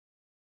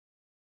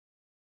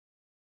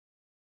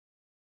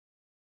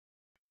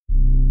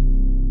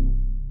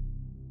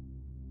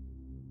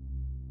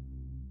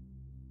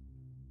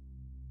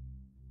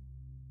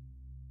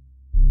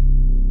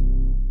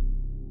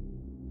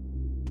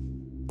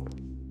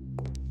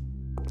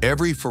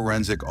Every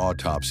forensic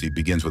autopsy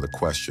begins with a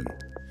question.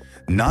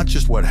 Not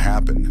just what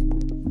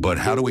happened, but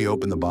how do we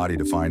open the body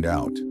to find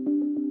out?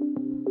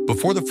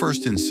 Before the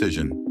first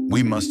incision,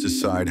 we must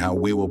decide how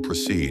we will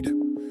proceed.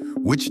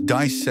 Which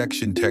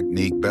dissection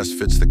technique best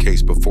fits the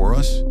case before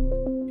us?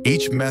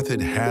 Each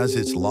method has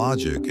its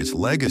logic, its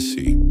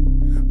legacy,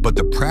 but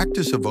the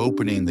practice of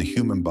opening the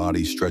human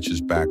body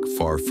stretches back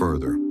far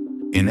further.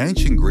 In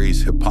ancient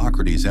Greece,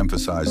 Hippocrates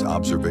emphasized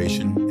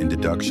observation and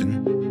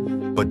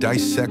deduction, but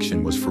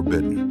dissection was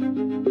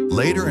forbidden.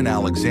 Later in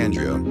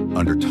Alexandria,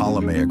 under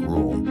Ptolemaic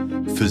rule,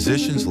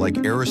 physicians like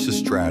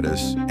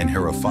Erasistratus and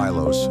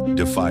Herophilos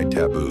defied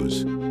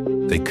taboos.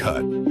 They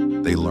cut,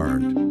 they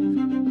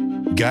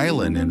learned.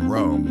 Galen in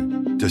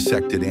Rome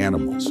dissected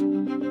animals,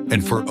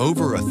 and for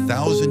over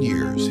 1,000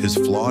 years, his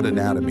flawed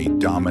anatomy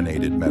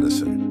dominated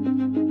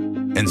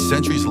medicine. And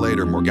centuries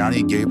later,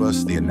 Morgagni gave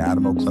us the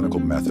anatomical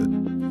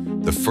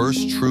method, the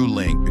first true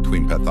link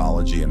between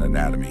pathology and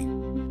anatomy.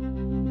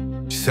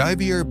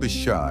 Xavier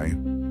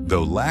Bichat,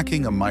 though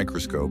lacking a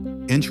microscope,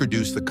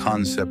 introduced the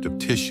concept of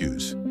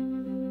tissues,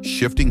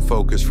 shifting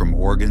focus from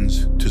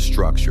organs to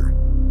structure.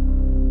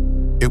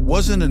 It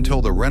wasn't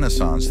until the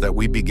Renaissance that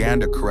we began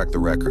to correct the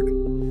record.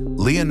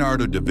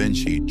 Leonardo da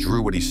Vinci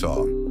drew what he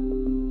saw.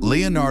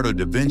 Leonardo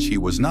da Vinci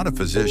was not a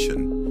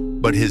physician,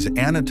 but his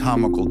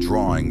anatomical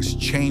drawings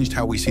changed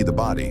how we see the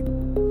body.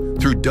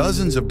 Through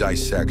dozens of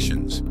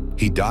dissections,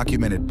 he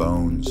documented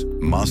bones,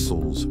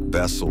 muscles,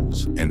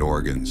 vessels, and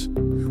organs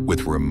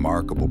with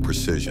remarkable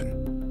precision.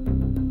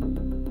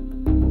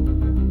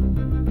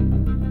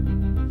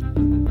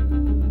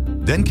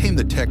 Then came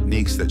the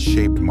techniques that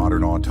shaped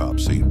modern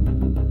autopsy.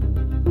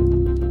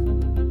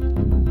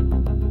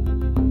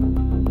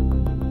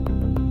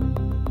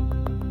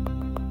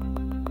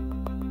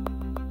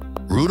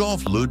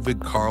 Rudolf Ludvvic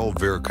Karl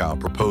Virchow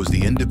proposed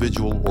the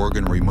individual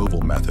organ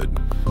removal method,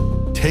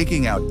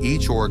 taking out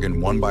each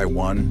organ one by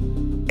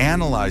one,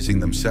 analyzing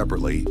them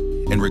separately,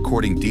 and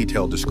recording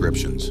detailed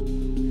descriptions.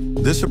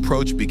 This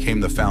approach became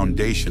the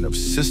foundation of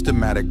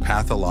systematic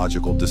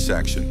pathological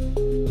dissection.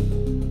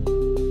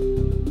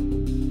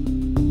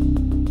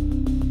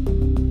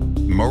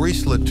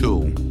 Maurice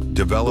Letulle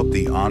developed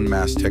the en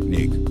masse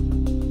technique,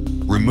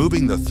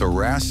 removing the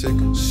thoracic,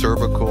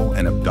 cervical,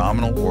 and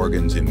abdominal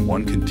organs in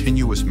one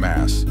continuous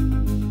mass,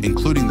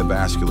 including the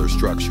vascular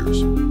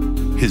structures.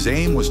 His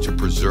aim was to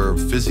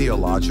preserve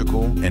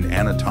physiological and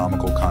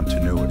anatomical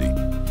continuity.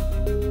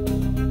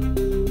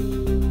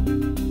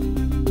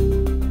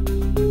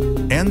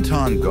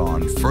 Anton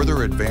Gan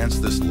further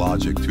advanced this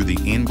logic through the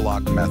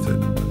en-bloc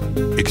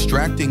method,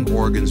 extracting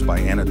organs by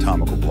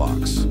anatomical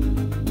blocks: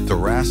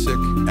 thoracic,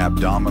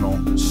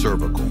 abdominal,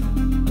 cervical.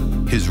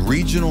 His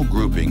regional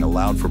grouping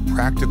allowed for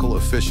practical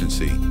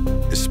efficiency,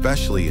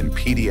 especially in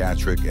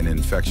pediatric and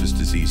infectious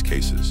disease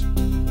cases.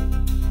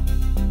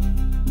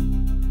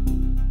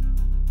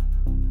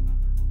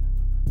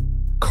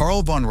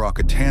 Karl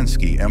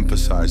Vonatansky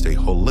emphasized a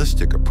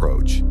holistic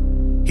approach.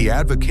 He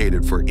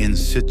advocated for in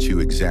situ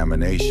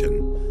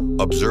examination,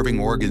 observing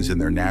organs in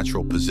their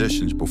natural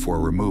positions before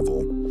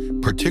removal,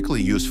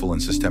 particularly useful in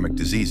systemic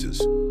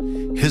diseases.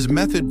 His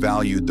method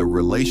valued the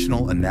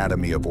relational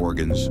anatomy of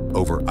organs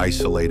over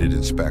isolated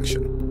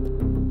inspection.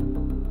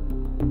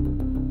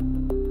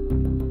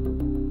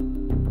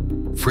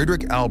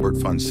 Friedrich Albert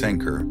von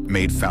Zenker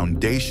made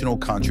foundational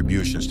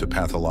contributions to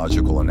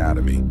pathological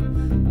anatomy,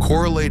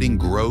 correlating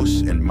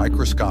gross and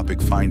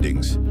microscopic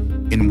findings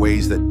in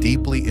ways that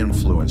deeply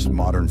influenced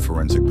modern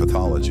forensic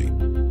pathology.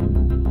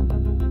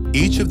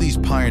 Each of these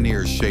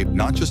pioneers shaped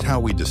not just how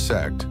we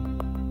dissect,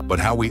 but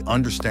how we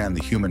understand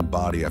the human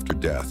body after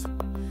death.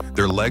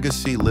 Their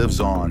legacy lives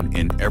on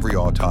in every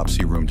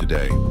autopsy room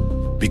today,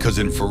 because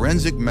in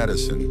forensic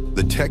medicine,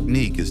 the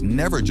technique is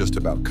never just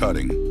about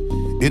cutting,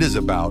 it is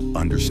about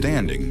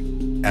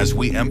understanding, as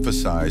we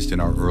emphasized in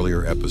our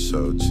earlier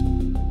episodes.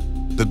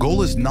 The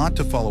goal is not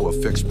to follow a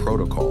fixed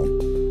protocol,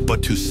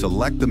 but to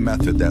select the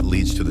method that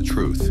leads to the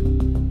truth.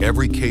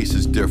 Every case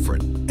is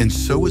different, and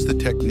so is the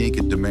technique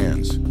it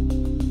demands.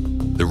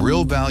 The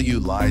real value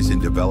lies in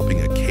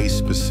developing a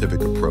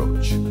case-specific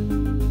approach.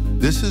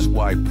 This is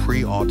why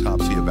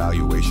pre-autopsy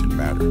evaluation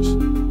matters.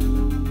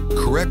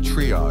 Correct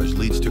triage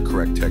leads to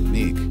correct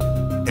technique,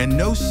 and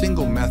no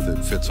single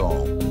method fits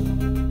all.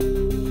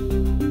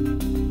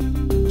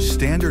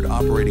 Standard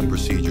operating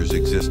procedures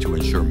exist to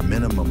ensure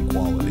minimum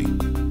quality,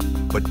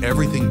 but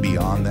everything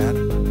beyond that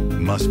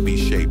must be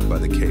shaped by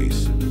the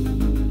case.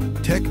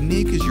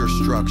 Technique is your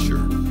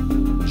structure.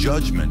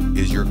 Judgment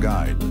is your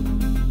guide.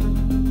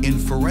 In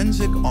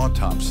forensic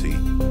autopsy,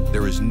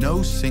 there is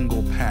no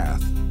single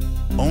path,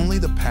 only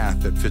the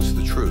path that fits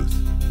the truth.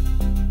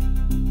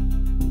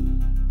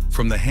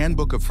 From the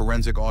Handbook of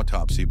Forensic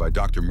Autopsy by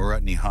Dr.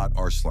 Murat Nihat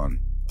Arslan,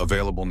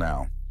 available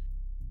now.